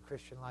and the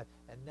Christian life,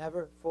 and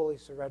never fully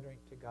surrendering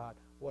to God.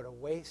 What a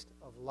waste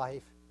of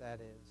life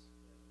that is.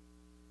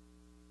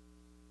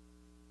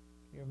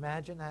 Can you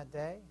imagine that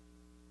day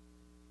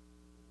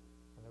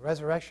when the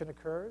resurrection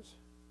occurs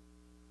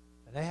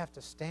and they have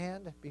to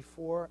stand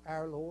before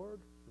our Lord,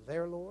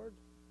 their Lord,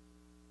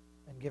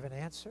 and give an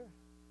answer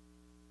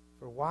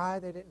for why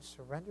they didn't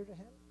surrender to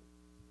Him?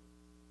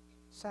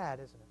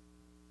 Sad, isn't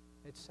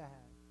it? It's sad.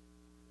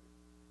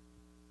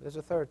 There's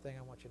a third thing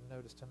I want you to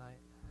notice tonight.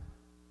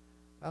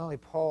 Not only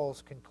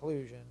Paul's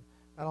conclusion,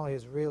 not only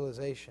his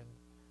realization,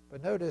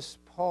 but notice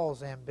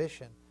Paul's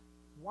ambition.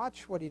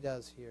 Watch what he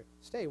does here.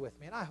 Stay with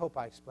me, and I hope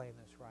I explain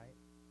this right.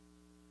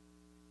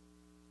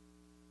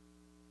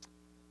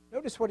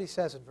 Notice what he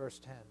says in verse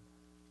 10.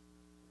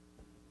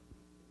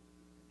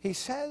 He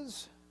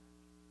says,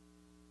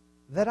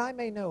 that I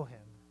may know him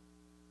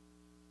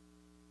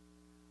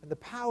and the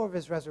power of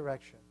his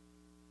resurrection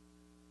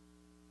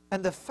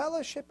and the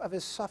fellowship of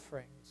his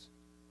sufferings,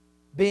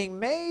 being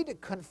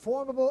made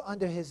conformable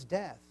unto his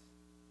death,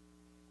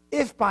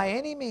 if by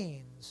any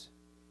means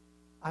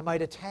I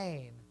might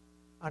attain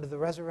unto the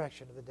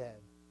resurrection of the dead.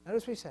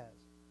 Notice what he says.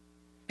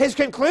 His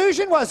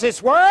conclusion was,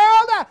 this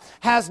world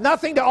has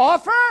nothing to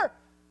offer.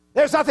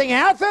 There's nothing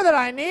out there that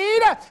I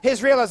need.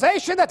 His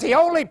realization that the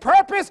only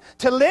purpose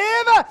to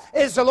live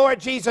is the Lord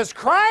Jesus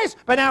Christ.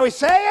 But now he's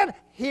saying,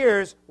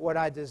 here's what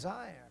I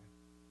desire.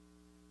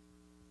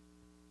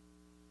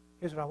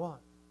 Here's what I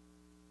want.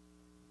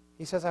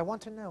 He says, I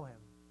want to know him.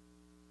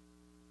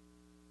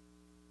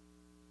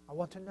 I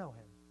want to know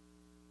him.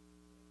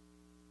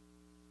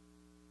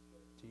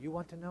 Do you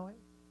want to know him?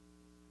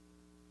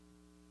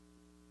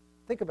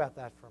 Think about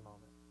that for a moment.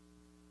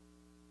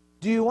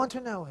 Do you want to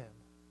know him?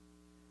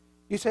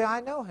 You say, I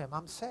know him.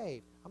 I'm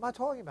saved. I'm not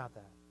talking about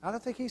that. I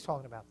don't think he's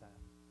talking about that.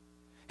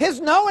 His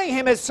knowing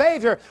him as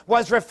Savior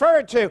was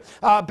referred to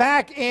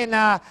back in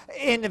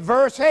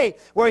verse 8,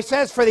 where he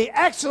says, for the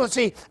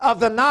excellency of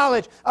the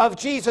knowledge of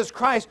Jesus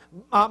Christ,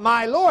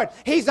 my Lord.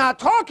 He's not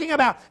talking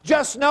about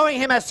just knowing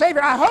him as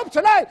Savior. I hope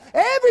tonight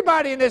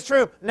everybody in this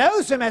room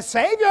knows him as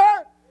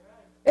Savior.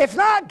 If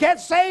not, get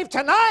saved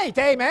tonight.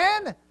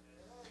 Amen.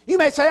 You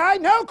may say, I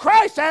know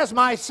Christ as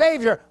my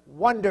Savior.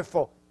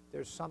 Wonderful.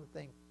 There's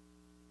something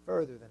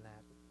further than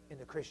that in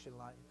the Christian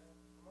life.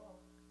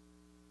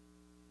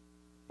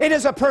 It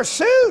is a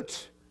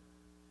pursuit.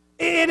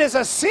 It is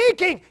a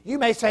seeking. You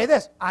may say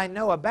this, I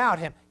know about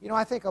him. You know,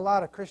 I think a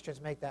lot of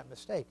Christians make that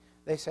mistake.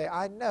 They say,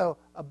 I know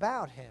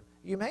about him.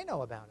 You may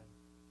know about him.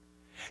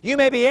 You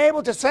may be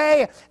able to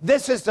say,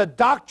 this is the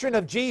doctrine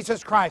of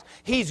Jesus Christ.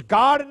 He's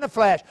God in the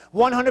flesh,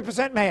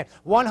 100% man,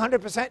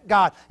 100%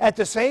 God. At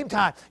the same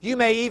time, you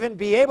may even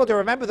be able to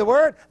remember the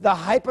word, the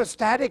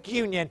hypostatic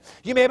union.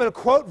 You may be able to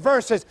quote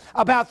verses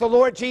about the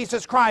Lord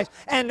Jesus Christ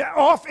and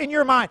off in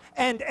your mind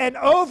and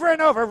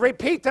over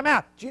repeat them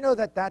out. Do you know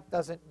that that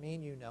doesn't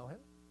mean you know him?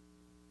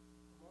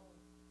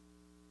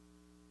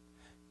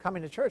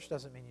 Coming to church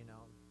doesn't mean you know him.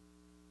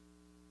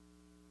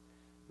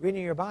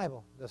 Reading your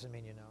Bible doesn't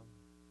mean you know him.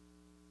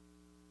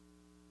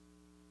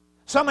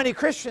 So many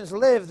Christians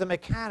live the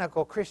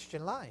mechanical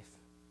Christian life.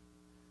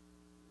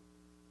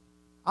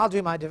 I'll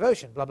do my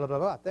devotion, blah, blah, blah,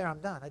 blah. There, I'm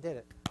done. I did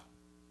it.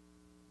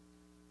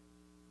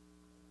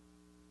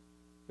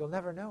 You'll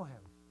never know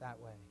him that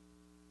way.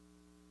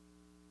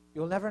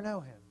 You'll never know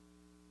him.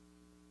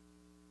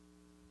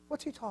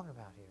 What's he talking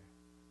about here?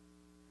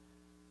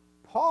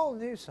 Paul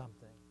knew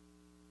something.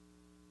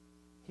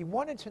 He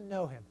wanted to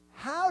know him.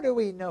 How do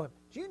we know him?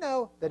 Do you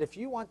know that if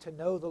you want to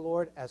know the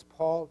Lord as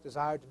Paul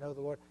desired to know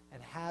the Lord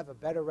and have a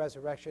better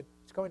resurrection,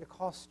 it's going to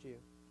cost you.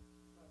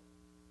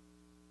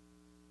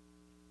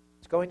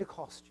 It's going to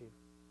cost you.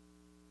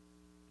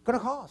 It's going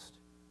to cost.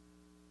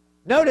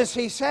 Notice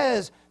he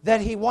says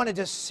that he wanted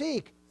to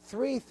seek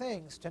three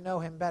things to know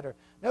him better.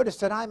 Notice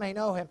that I may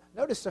know him.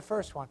 Notice the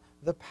first one,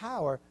 the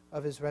power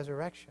of his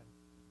resurrection.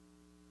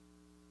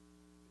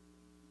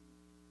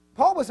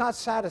 Paul was not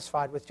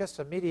satisfied with just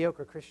a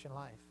mediocre Christian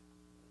life.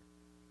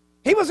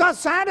 He was not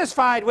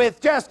satisfied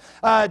with just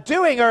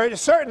doing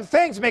certain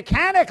things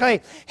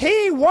mechanically.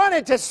 He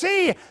wanted to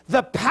see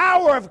the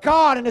power of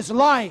God in his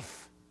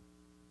life.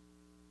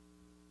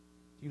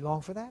 Do you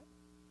long for that?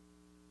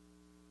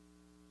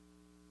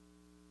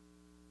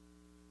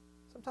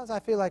 Sometimes I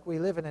feel like we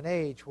live in an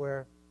age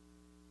where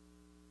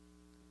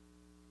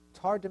it's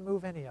hard to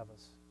move any of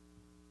us.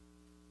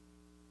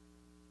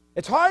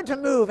 It's hard to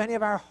move any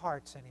of our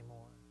hearts anymore.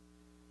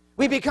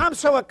 We become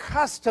so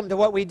accustomed to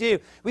what we do.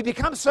 We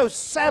become so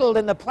settled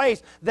in the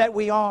place that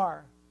we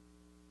are.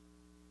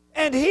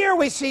 And here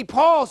we see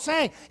Paul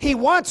saying he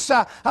wants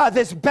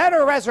this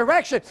better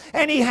resurrection,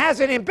 and he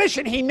has an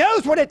ambition. He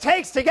knows what it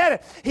takes to get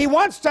it. He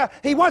wants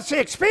to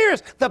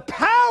experience the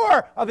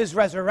power of his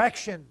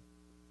resurrection.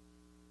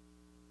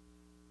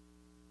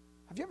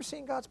 Have you ever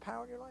seen God's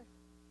power in your life?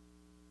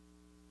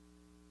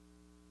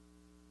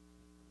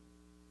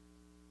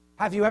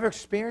 Have you ever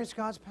experienced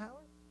God's power?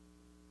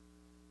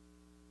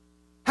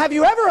 Have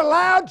you ever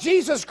allowed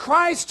Jesus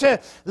Christ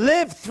to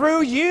live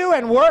through you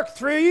and work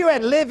through you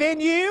and live in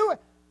you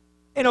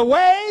in a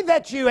way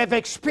that you have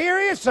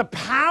experienced the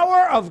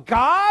power of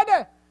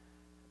God?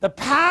 The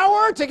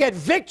power to get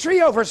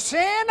victory over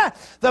sin,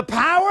 the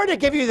power to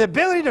give you the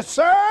ability to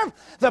serve,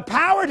 the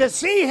power to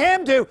see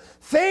him do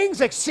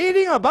things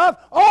exceeding above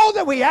all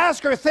that we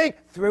ask or think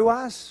through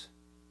us.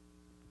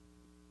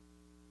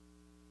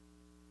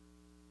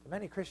 To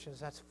many Christians,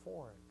 that's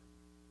foreign.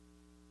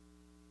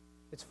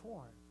 It's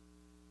foreign.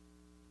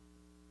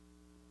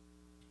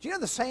 Do you know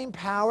the same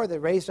power that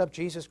raised up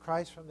Jesus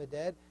Christ from the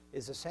dead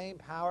is the same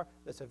power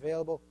that's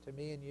available to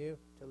me and you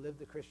to live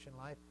the Christian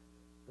life?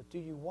 But do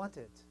you want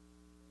it?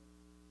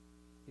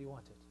 Do you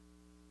want it?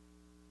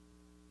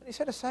 And he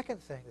said a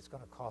second thing that's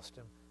going to cost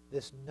him,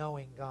 this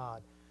knowing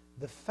God,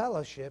 the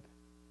fellowship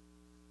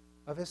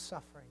of his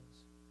sufferings.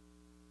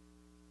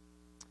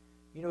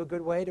 You know a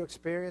good way to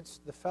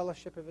experience the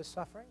fellowship of his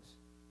sufferings?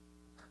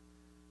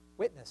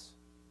 Witness.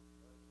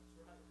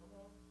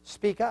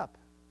 Speak up.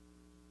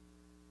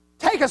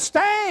 Take a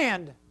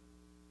stand.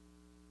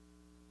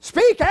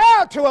 Speak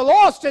out to a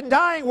lost and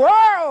dying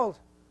world.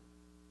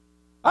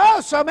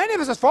 Oh, so many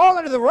of us have fallen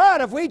into the rut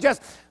if we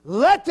just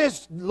let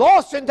this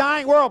lost and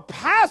dying world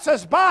pass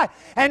us by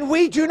and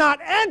we do not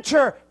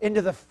enter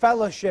into the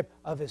fellowship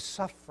of His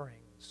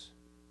sufferings.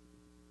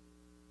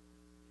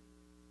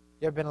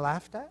 You ever been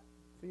laughed at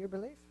for your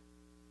belief?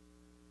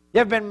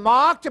 You ever been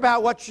mocked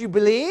about what you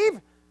believe?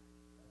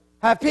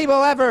 Have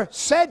people ever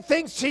said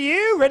things to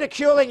you,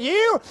 ridiculing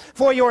you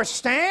for your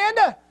stand?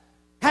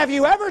 Have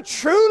you ever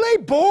truly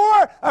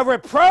bore a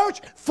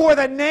reproach for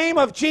the name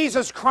of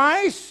Jesus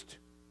Christ?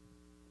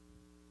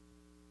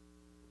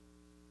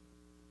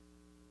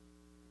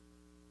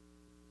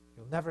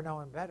 You'll never know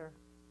Him better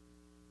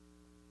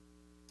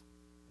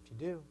if you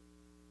do.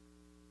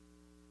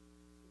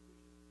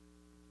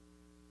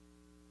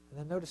 And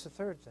then notice the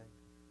third thing.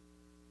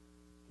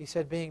 He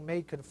said being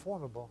made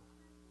conformable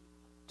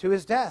to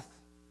His death.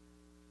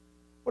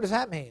 What does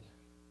that mean?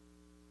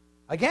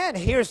 Again,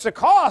 here's the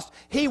cost.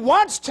 He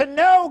wants to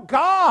know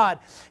God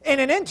in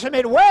an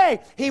intimate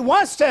way. He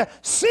wants to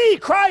see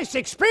Christ,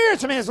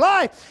 experience Him in His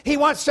life. He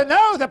wants to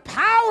know the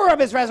power of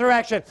His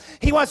resurrection.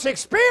 He wants to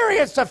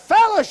experience the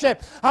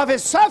fellowship of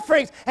His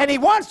sufferings, and He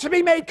wants to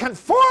be made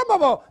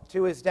conformable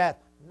to His death.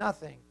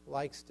 Nothing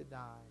likes to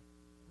die.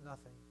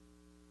 Nothing.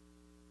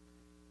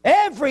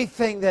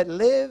 Everything that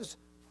lives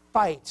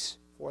fights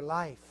for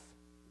life.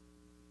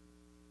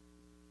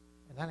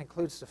 And that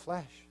includes the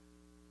flesh.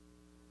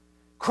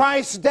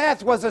 Christ's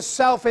death was a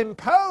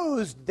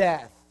self-imposed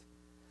death.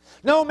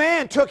 No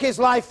man took His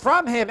life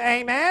from Him,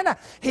 amen?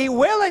 He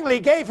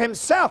willingly gave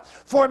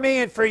Himself for me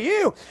and for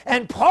you.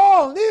 And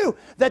Paul knew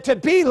that to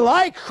be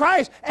like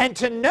Christ and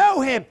to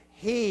know Him,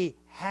 He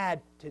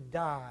had to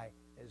die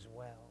as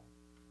well.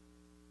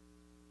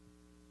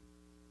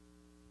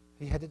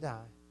 He had to die.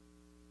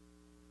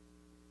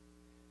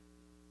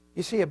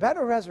 You see, a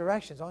better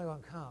resurrection is only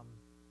going to come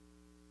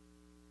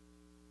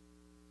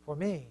for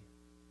me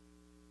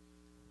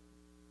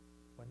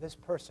when this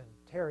person,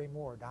 Terry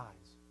Moore, dies.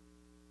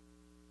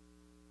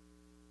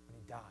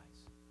 When he dies.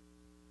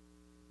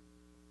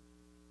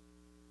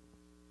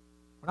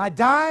 When I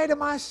die to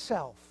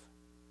myself.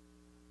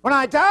 When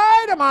I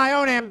die to my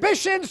own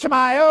ambitions, to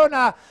my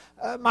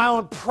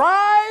own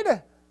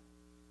pride.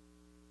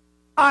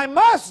 I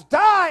must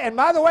die. And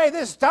by the way,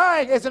 this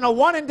dying isn't a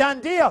one and done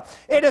deal.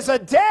 It is a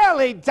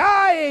daily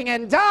dying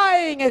and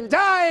dying and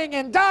dying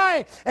and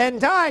dying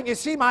and dying. You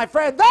see, my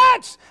friend,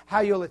 that's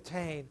how you'll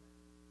attain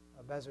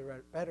a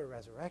better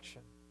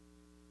resurrection.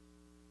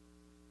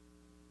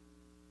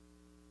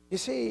 You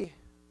see,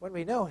 when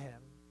we know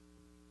Him,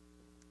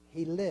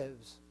 He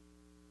lives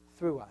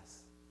through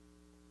us.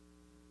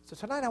 So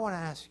tonight I want to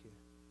ask you,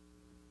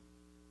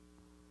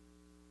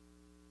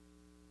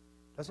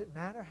 does it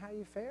matter how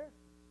you fare?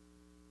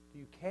 Do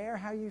you care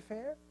how you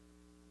fare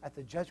at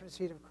the judgment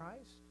seat of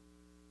Christ?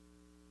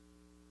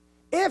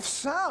 If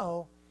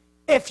so,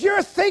 if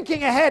you're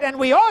thinking ahead, and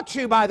we ought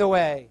to, by the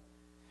way,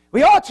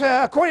 we ought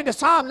to, according to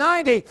Psalm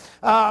 90,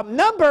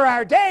 number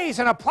our days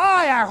and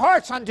apply our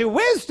hearts unto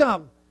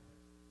wisdom.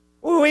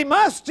 We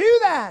must do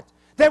that.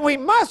 Then we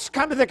must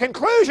come to the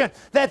conclusion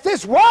that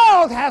this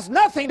world has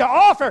nothing to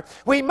offer.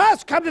 We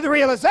must come to the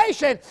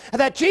realization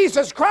that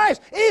Jesus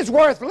Christ is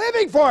worth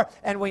living for,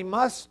 and we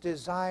must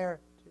desire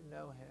to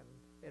know Him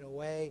in a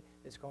way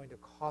that's going to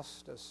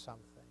cost us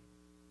something.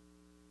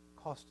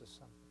 Cost us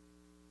something.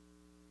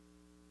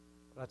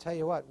 But I'll tell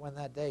you what, when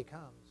that day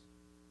comes,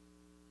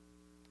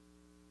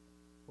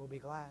 we'll be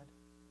glad.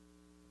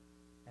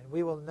 And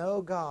we will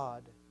know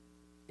God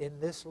in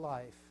this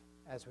life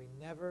as we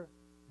never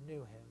knew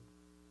Him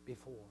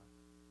before.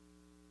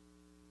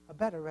 A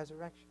better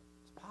resurrection.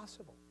 It's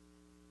possible.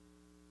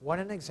 What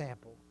an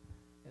example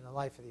in the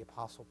life of the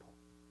Apostle Paul.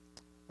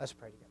 Let's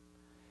pray together.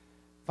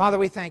 Father,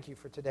 we thank You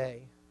for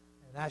today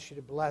and ask You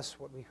to bless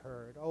what we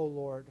heard. Oh,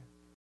 Lord,